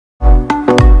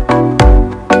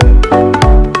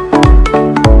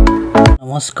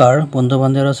নমস্কাৰ বন্ধু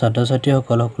বান্ধৱ আৰু ছাত্ৰ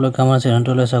ছাত্ৰীসকলক আমাৰ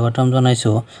চেনেলটোলৈ স্বাগতম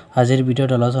জনাইছো। আজিৰ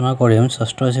ভিডিঅ'ত আলোচনা কৰিম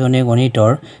ষষ্ঠ শ্ৰেণীৰ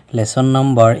গণিতৰ লেসন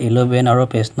নম্বৰ 11 আৰু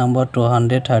পেজ নম্বৰ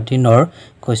 213 ৰ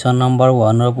কুৱেশ্যন নম্বৰ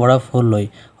 1 ৰ পৰা 4 লৈ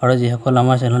আৰু যিসকল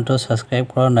আমাৰ চেনেলটো সাবস্ক্ৰাইব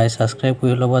কৰা নাই সাবস্ক্ৰাইব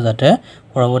কৰি ল'ব যাতে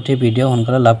পৰৱৰ্তী ভিডিঅ'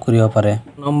 সোনকালে লাভ কৰিব পাৰে।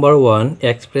 Number 1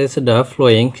 express the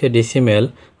following decimal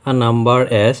a number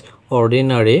as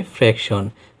ordinary fraction।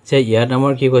 যে ইয়াত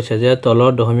আমাৰ কি কৈছে যে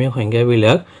তলৰ দশমিক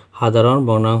সংখ্যাবিলাক সাধাৰণ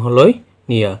ভগ্নাংশলৈ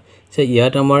নিয়া। যে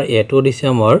ইয়াত আমাৰ এটো দিছে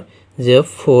আমাৰ যে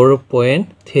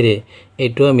 4.3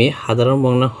 এটো আমি সাধাৰণ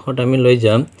ভগ্নাংশত আমি লৈ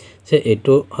যাম। যে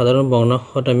এটো সাধাৰণ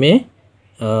ভগ্নাংশত আমি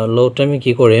লওঁতে আমি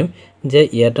কি কৰিম যে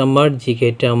ইয়াত আমাৰ যি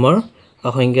কেইটা আমাৰ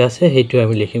সংখ্যা আছে হেতু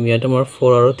আমি লিখিম। ইয়াত আমাৰ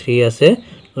 4 আৰু 3 আছে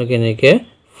লকেনেকে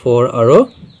 4 আৰু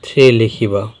 3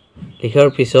 লিখিবা। লিখাৰ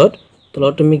পিছত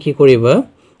তলত তুমি কি কৰিবা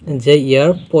যে ইয়াৰ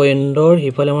পয়েন্টৰ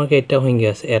হিফালে আমাৰ কেইটা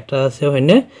সংখ্যা আছে এটা আছে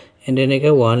হয়নে এনেকে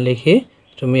 1 লিখি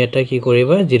তুমি এটা কি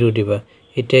কৰিবা 0 দিবা।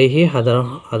 এটাই হি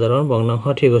সাধাৰণ ভগ্নাংশ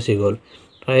ঠিক হৈ গল।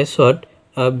 তাৰপিছত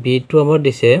b2 আমাৰ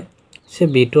দিছে সে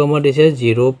b2 আমাৰ দিছে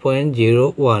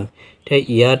 0.01। তে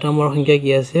ইয়াত আমাৰ সংখ্যা কি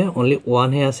আছে অনলি 1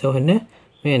 হে আছে হয়নে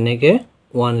আমি এনেকে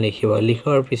 1 লিখিবা।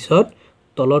 লিখাৰ পিছত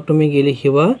তলত তুমি কি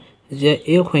লিখিবা যে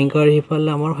এই সংখ্যাৰ হিফালে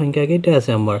আমাৰ সংখ্যা কেইটা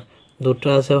আছে আমাৰ দুটা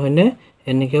আছে হয়নে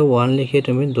এনেকে 1 লিখি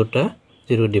তুমি দুটা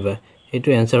 0 দিবা। এটো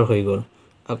आंसर হৈ গল।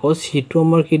 আকৌ c2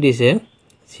 আমাৰ কি দিছে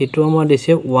c2 আমাৰ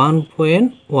দিছে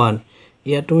 1.1।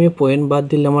 ইয়া তুমি পয়েন্ট বাদ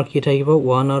দিলে আমাৰ কি থাকিব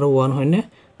 1 আৰু 1 হয়নে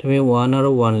তুমি 1 আৰু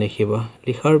 1 লিখিবা।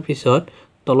 লিখাৰ পিছত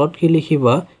তলত কি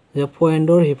লিখিবা যে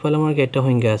পয়েন্টৰ হিফালে আমাৰ কেইটা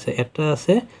সংখ্যা আছে এটা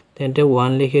আছে তেন্তে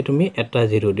 1 লিখি তুমি এটা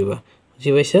 0 দিবা। বুজি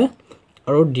পাইছা।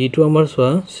 আৰু d2 আমাৰ চোৱা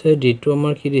সে d2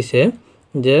 আমাৰ কি দিছে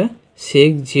যে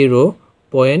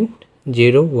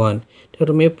 60.01। তে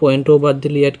তুমি পয়েন্টটো বাদ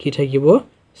দিলে ইয়াত কি থাকিব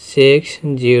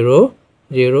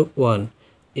 6001।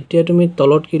 এতিয়া তুমি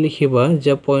তলত কি লিখিবা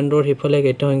যে পয়েন্টৰ হিফালে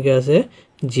কেইটা সংখ্যা আছে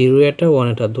 0 এটা 1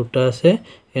 এটা দুটা আছে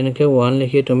এনেকে 1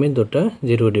 লিখি তুমি দুটা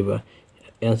 0 দিবা।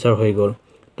 आंसर হৈ গল।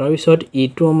 তাৰ পিছত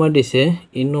e2 আমাৰ দিছে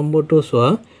ই নম্বৰটো চোৱা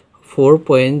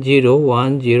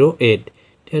 4.0108।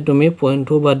 তে তুমি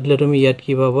পয়েন্টটো বাদ দিলে তুমি ইয়াত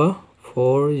কি পাবা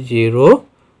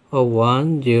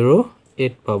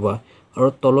 40108 পাবা। আৰু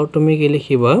তলত তুমি কি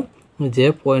লিখিবা যে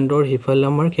পয়েন্টৰ হিফালে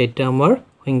আমাৰ কেইটা আমাৰ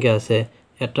সংখ্যা আছে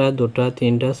এটা দুটা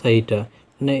তিনটা চাৰিটা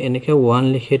মানে এনেকে 1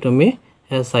 লিখি তুমি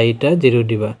চাৰিটা 0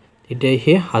 দিবা। তেতিয়া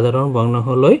হে সাধাৰণ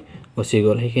ভগ্নাংশলৈ গুচি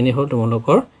গল। সেইখিনি হল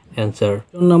তোমালোকৰ answer.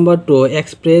 Number 2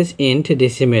 express in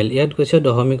decimal। ইয়াত কৈছে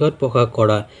দশমিকত প্ৰকাশ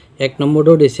কৰা। এক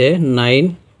নম্বৰটো দিছে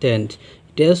 9/10।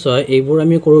 এতিয়া চোৱা এইবোৰ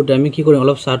আমি কৰোতে আমি কি কৰিম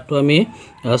অলপ চাৰ্টটো আমি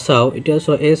চাও। এতিয়া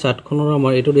চোৱা এই চাৰ্টখনৰ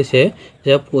আমাৰ এটো দিছে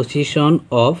যে পজিশন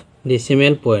অফ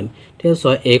decimal point। এতিয়া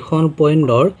চোৱা এখন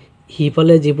পয়েন্টৰ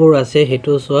হিফালে যিবোৰ আছে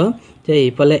হেতু চোৱা যে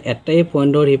হিফালে এটাই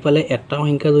পয়েন্টৰ হিফালে এটা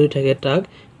সংখ্যা যদি থাকে তাক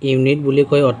ইউনিট বুলি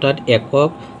কয় অৰ্থাৎ একক।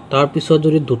 তাৰ পিছত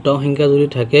যদি দুটা সংখ্যা যদি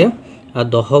থাকে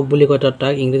দশক বুলি কয়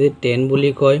তাক ইংৰাজীত 10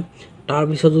 বুলি কয়। তাৰ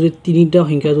পিছত যদি তিনিটা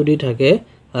সংখ্যা যদি থাকে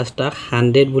তাক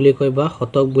 100 বুলি কয় বা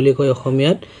শতক বুলি কয়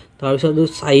অসমীয়াত। তাৰ পিছত যদি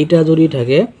চাৰিটা যদি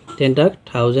থাকে তেন তাক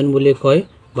 1000 বুলি কয়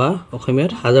বা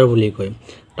অসমীয়াত 1000 বুলি কয়।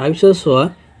 তাৰ পিছত চোৱা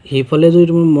হিফালে যদি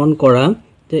তুমি মন কৰা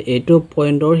যে এইটো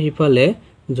পয়েন্টৰ হিফালে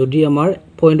যদি আমাৰ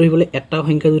পয়েন্টৰ হিফালে এটা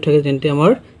সংখ্যা যদি থাকে তেন্তে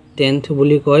আমাৰ 10th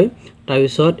বুলি কয়। তাৰ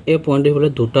পিছত এই পয়েন্টৰ হিফালে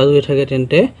দুটা যদি থাকে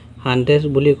তেন্তে 100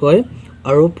 বুলি কয়।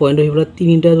 আৰু পয়েন্টৰ হিফালে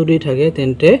তিনিটা যদি থাকে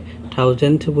তেন্তে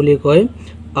 1000th বুলি কয়।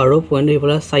 আৰু পয়েন্টৰ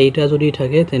হিফালে চাৰিটা যদি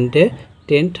থাকে তেন্তে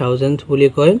 10000th বুলি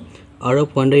কয়। আৰু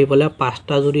পয়েন্টৰ হিফালে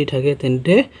পাঁচটা যদি থাকে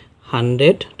তেন্তে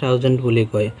 100000 বুলি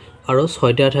কয়। আৰু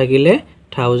ছয়টা থাকিলে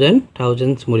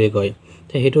 1000s বুলি কয়।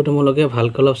 তে হেতু তোমালোকে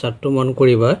ভালকৈ অলপ চাৰ্টটো মন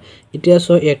কৰিবা। এতিয়া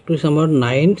সো একটো আমাৰ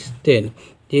 9/10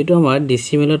 যেটো আমাৰ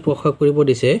ডেসিমেলত প্ৰকাশ কৰিব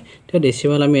দিছে। তে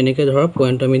ডেসিমেল আমি এনেকে ধৰা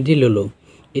পয়েন্ট আমি দি ললো।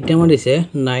 এতিয়া আমাৰ দিছে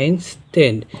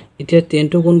 9/10। এতিয়া 10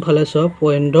 টো কোন ফালে সব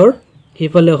পয়েন্টৰ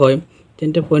হিফালে হয়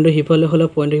তেন্তে পয়েন্টৰ হিফালে হলে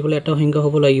পয়েন্টৰ হিফালে এটা সংখ্যা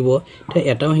হ'ব লাগিব। তে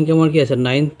এটা সংখ্যা আমাৰ কি আছে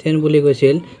 910 বুলি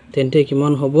কৈছিল তেন্তে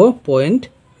কিমান হ'ব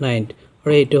 0.9।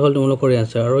 আৰু এইটো হল তোমালোকৰ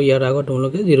आंसर। আৰু ইয়াৰ আগত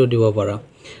তোমালোকে 0 দিব পাৰা।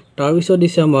 তাৰ পিছত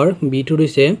দিছে আমাৰ b2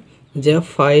 দিছে যে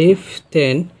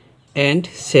 510 and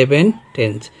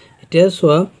 7/10। এতিয়া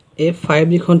চোৱা এই 5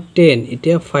 লিখন 10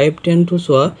 এতিয়া 510 টো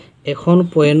চোৱা এখন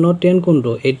পয়েন্টৰ 10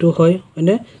 কোনটো এইটো হয়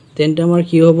মানে তেন্তে আমাৰ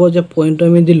কি হ'ব যে পয়েন্টটো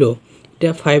আমি দিলো।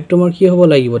 এতিয়া 5 টো আমাৰ কি হ'ব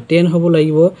লাগিব 10 হ'ব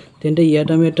লাগিব। তেন্তে ইয়াত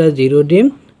আমি এটা 0 দিম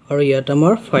আৰু ইয়াত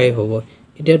আমাৰ 5 হ'ব।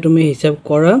 এতিয়া তুমি হিসাব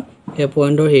কৰা এই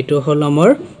পয়েন্টৰ হেতু হল আমাৰ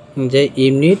যে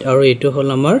ইউনিট আৰু এইটো হল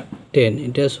আমাৰ 10।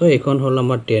 এতিয়া সো এখন হল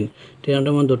আমাৰ 10। তেনতে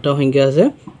আমাৰ দুটা সংখ্যা আছে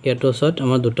ইয়াতো সত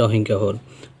আমাৰ দুটা সংখ্যা হল।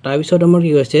 তাৰ পিছত আমাৰ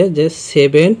কি হৈছে যে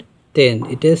 7/10।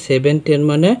 এতিয়া 7/10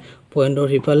 মানে পয়েন্টৰ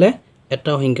হিফালে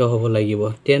এটা সংখ্যা হ'ব লাগিব।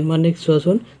 10 মানে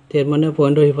চোৱাচোন 10 মানে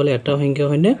পয়েন্টৰ হিফালে এটা সংখ্যা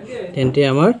হয়নে তেন্তে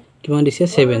আমাৰ কিমান দিছে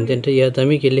 7 তেন্তে ইয়াত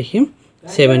আমি কি লিখিম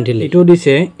 70 লিখিম। ইটো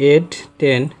দিছে 8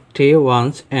 10 3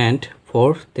 ones and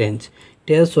 4 tens।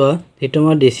 এতিয়া চোৱা যেটো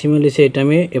আমাৰ ডেসিমেল দিছে এটা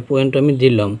আমি এই পইণ্টটো আমি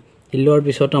দিলম দিলোৱাৰ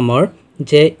পিছত আমাৰ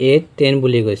যে 8 10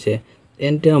 বুলি কৈছে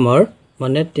তেন্তে আমাৰ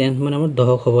মানে 10 মানে আমাৰ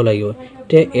 10 হ'ব লাগিব।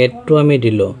 তে 8 টো আমি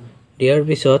দিলো দিয়াৰ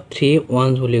পিছত 3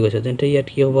 ones বুলি কৈছে তেন্তে ইয়াত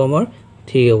কি হ'ব আমাৰ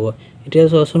 3 হ'ব। এতিয়া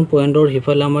চোৱাচোন পইণ্টৰ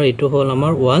হিফালে আমাৰ ইটো হ'ল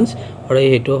আমাৰ ones আৰু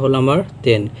এইটো হ'ল আমাৰ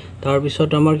 10 তাৰ পিছত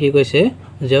আমাৰ কি কৈছে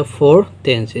যে 4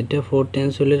 tens। এতিয়া 4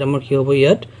 tens হলে আমাৰ কি হ'ব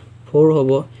ইয়াত 4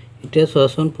 হ'ব। এতিয়া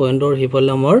চোৱাচোন পইণ্টৰ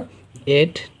হিফালে আমাৰ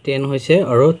 8 10 হৈছে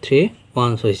আৰু 3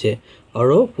 ones হৈছে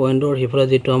আৰু পইণ্টৰ হিফালে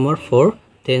যেটো আমাৰ 4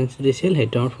 tens দিছিল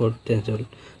হেটো আমাৰ 4 tens হ'ল।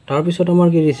 তাৰ পিছত আমাৰ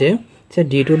কি দিছে যে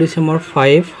d2 দিছে আমাৰ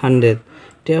 500।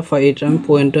 এতিয়া 5 আমি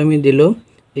পইণ্টটো আমি দিলো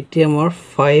এতিয়া আমাৰ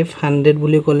 500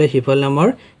 বুলি ক'লে হিফালে আমাৰ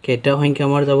কেইটা সংখ্যা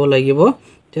আমাৰ যাব লাগিব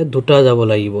যে দুটা যাব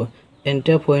লাগিব।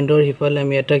 এন্তে পইণ্টৰ হিফালে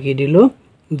আমি এটা কি দিলো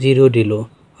 0 দিলো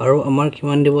আৰু আমাৰ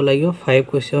কিমান দিব লাগিব 5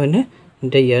 কৈছে হয়নে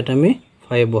এন্তে ইয়াত আমি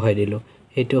 5 বহাই দিলো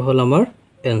এটো হ'ল আমাৰ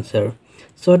এনসাৰ।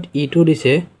 সট ইটো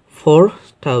দিছে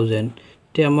 4000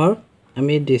 তে আমাৰ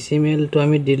আমি ডেসিমেলটো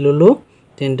আমি দিললো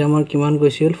তেন্তে আমাৰ কিমান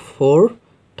কৈছিল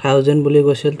 4000 বুলি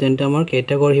কৈছিল তেন্তে আমাৰ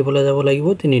কেইটা কৰ হিফালে যাব লাগিব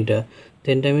তিনিটা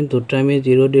তেন্তে আমি দুটা আমি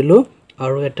 0 দিলো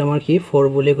আৰু এটা আমাৰ কি 4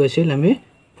 বুলি কৈছিল আমি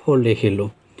 4 লিখিলো।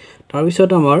 তাৰ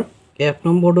পিছত আমাৰ এক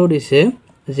নম্বৰটো দিছে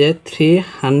যে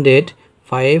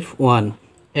 351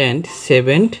 and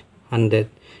 700।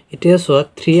 এতিয়া চোৱা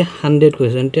 300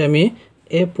 কৈছে তেন্তে আমি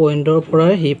এই পইণ্টৰ পৰা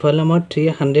হিফালে আমাৰ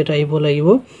 300 আহিব লাগিব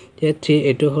তে 3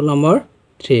 এটো হ'ল আমাৰ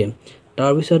 3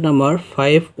 তাৰ পিছত আমাৰ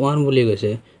 51 বুলি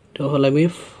কৈছে তো হ'ল আমি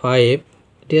 5।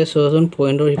 এতিয়া চোৱাচোন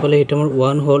পইণ্টৰ হিফালে এটা আমাৰ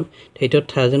 1 হ'ল সেইটো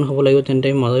 1000 হ'ব লাগিব তেন্তে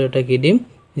আমি মাজত এটা কি দিম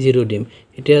 0 দিম।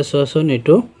 এতিয়া চোৱাচোন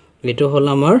এটো হ'ল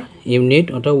আমাৰ ইউনিট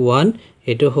অৰ্থাৎ 1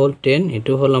 এটো হ'ল 10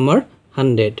 এটো হ'ল আমাৰ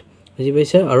 100 বুজি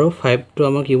পাইছা আৰু 5 টো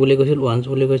আমাৰ কি বুলি কৈছিল 1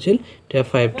 বুলি কৈছিল তে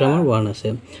 5 টো আমাৰ 1 আছে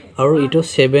আৰু ইটো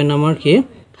 7 আমাৰ কি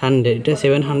 100। এটা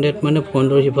 700 মানে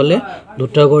পইণ্টৰ হিফালে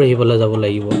দুটা কৰ হিফালে যাব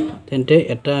লাগিব তেন্তে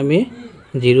এটা আমি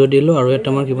 0 দিলো আৰু এটা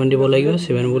আমাৰ কিমান দিব লাগিব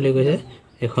 7 বুলি কৈছে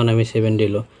এখন আমি 7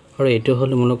 দিলো আৰু এটো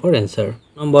হ'ল মনকৰ answer.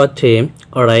 Number 3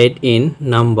 right in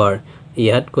number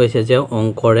ইয়াত কৈছে যে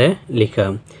অংকৰে লিখা।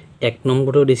 এক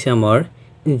নম্বৰটো দিছে আমাৰ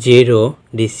 0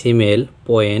 ডেসিমেল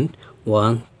পইণ্ট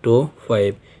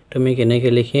 125 তুমি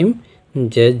কেনেকৈ লিখিম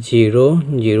যে 0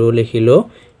 0 লিখিলো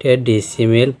তে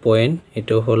ডেসিমেল পইণ্ট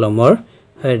এটো হ'ল আমাৰ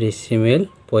ডেসিমেল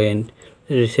পইণ্ট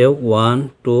দিছে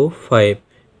 125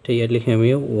 তে ইয়াত লিখিম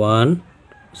আমি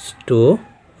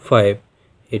 125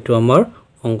 এটো আমাৰ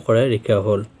অংকৰে লিখা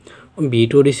হ'ল।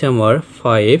 b2 দিছে আমাৰ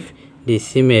 5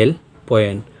 ডেসিমেল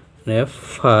পইণ্ট মানে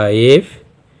 5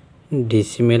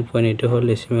 ডেসিমেল পইণ্ট এটো হ'ল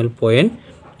ডেসিমেল পইণ্ট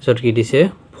সত কি দিছে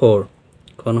 4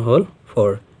 কোন হ'ল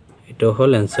 4 এটো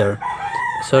হ'ল এনসাৰ।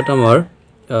 সত আমাৰ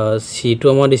c2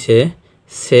 আমাৰ দিছে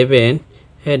 7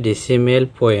 ডেসিমেল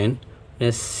পইণ্ট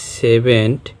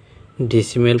 7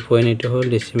 ডেসিমেল পইণ্ট এটো হ'ল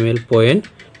ডেসিমেল পইণ্ট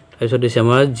তাৰপিছত দিছে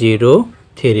আমাৰ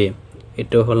 03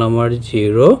 এটো হ'ল আমাৰ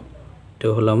 0 এটো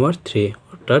হ'ল আমাৰ 3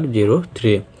 অৰ্থাৎ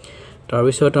 03। তাৰ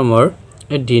পিছত আমাৰ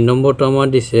ডি নম্বৰটো আমাৰ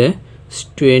দিছে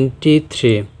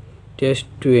 23 টেষ্ট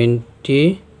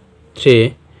 23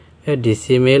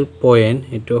 ডেসিমেল পইণ্ট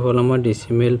এটো হ'ল আমাৰ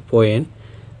ডেসিমেল পইণ্ট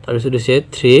তাৰপিছত দিছে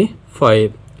 35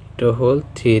 এটো হ'ল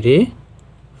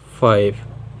 35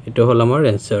 এটো হ'ল আমাৰ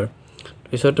এনসাৰ।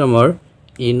 তাৰপিছত আমাৰ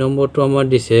ই নম্বৰটো আমাৰ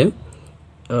দিছে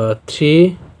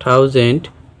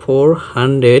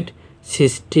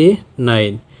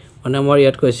 3469 মানে আমাৰ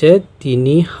ইয়াত কৈছে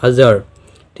 3000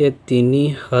 তে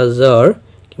 3000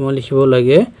 কিমান লিখিব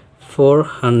লাগে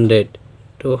 400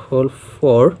 তো হ'ল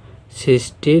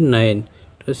 469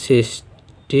 তো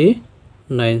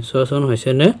 69 চোৱাচোন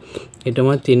হৈছে নে এটা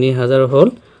আমাৰ 3000 হ'ল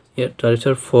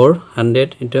তাৰপিছত 400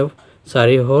 এটা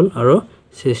 4 হ'ল আৰু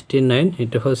 69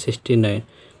 এটা হ'ল 69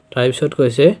 তাৰপিছত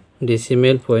কৈছে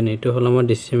ডেসিমেল পইণ্ট এটো হ'ল আমাৰ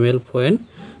ডেসিমেল পইণ্ট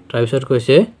তাৰপিছত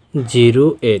কৈছে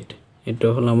 08 এটো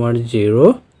হ'ল আমাৰ 0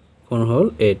 কোন হ'ল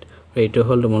 8 এইটো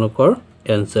হ'ল তোমালোকৰ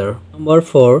এনসাৰ। নম্বৰ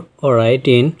 4 ৰাইট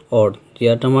ইন অৰ্ড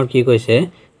ইয়াত আমাৰ কি কৈছে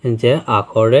যে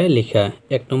আখৰে লিখা।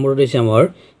 এক নম্বৰ দিছে আমাৰ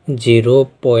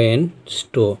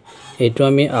 0.2 এইটো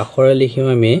আমি আখৰে লিখিম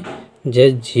আমি যে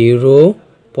 0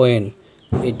 পইণ্ট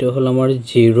এইটো হ'ল আমাৰ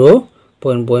 0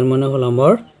 পইণ্ট মানে হ'ল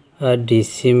আমাৰ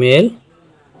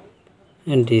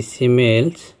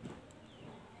ডেসিমেলছ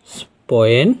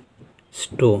পইণ্ট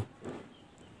 2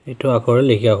 এইটো আখৰে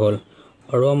লিখা হ'ল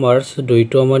আৰু আমাৰ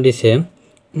দুইটো আমাৰ দিছে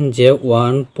যে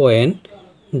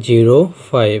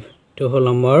 1.05 তো হ'ল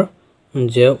আমাৰ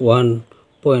যে 1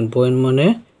 পইণ্ট মানে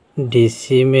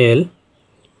ডেসিমেল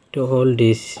তো হ'ল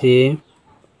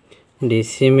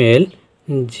ডেসিমেল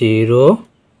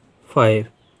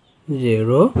 05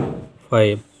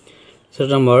 0.05 so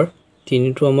আমাৰ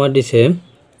তিনিটো আমাৰ দিছে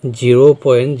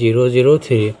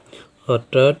 0.003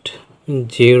 অৰ্থাৎ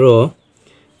 0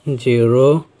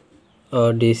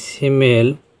 decimal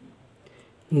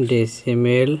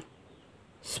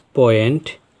point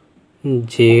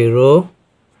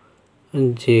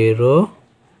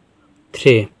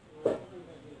 003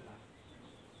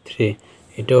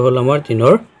 এটা হল আমাৰ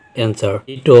তিনৰ answer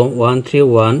ইটো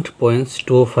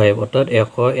 131.25 অৰ্থাৎ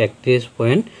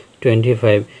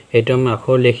 131.25 এটা আমি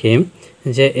আকৌ লিখিম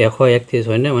যে 131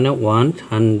 হয় না মানে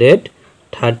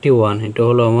 131 এটা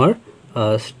হলো আমাৰ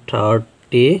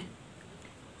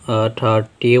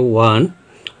 31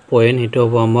 point এটা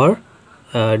হ'ব আমাৰ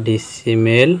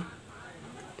decimal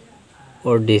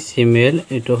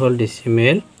এটা হল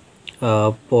decimal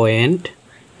point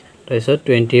তাৰপিছত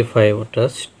 25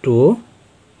 অৰ্থাৎ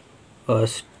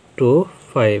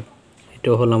 225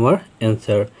 এটা হল আমাৰ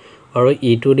answer আৰু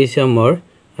ইটো দিছে আমাৰ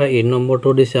এই নম্বৰটো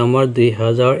দিছে আমাৰ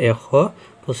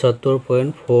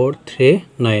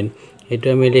 2175.439 এটা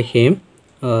আমি লিখিম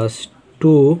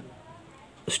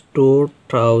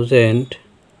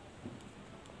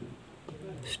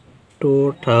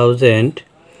 2000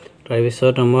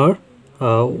 তাৰপিছত আমাৰ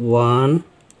 100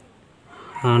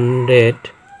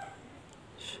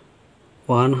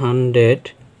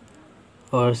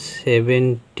 or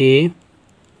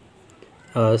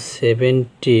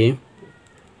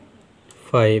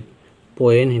 75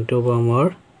 point into our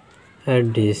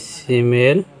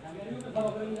decimal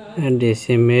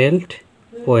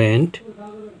point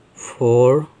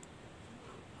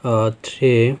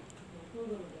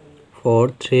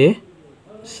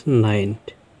 439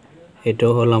 এটা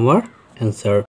হল আমাৰ answer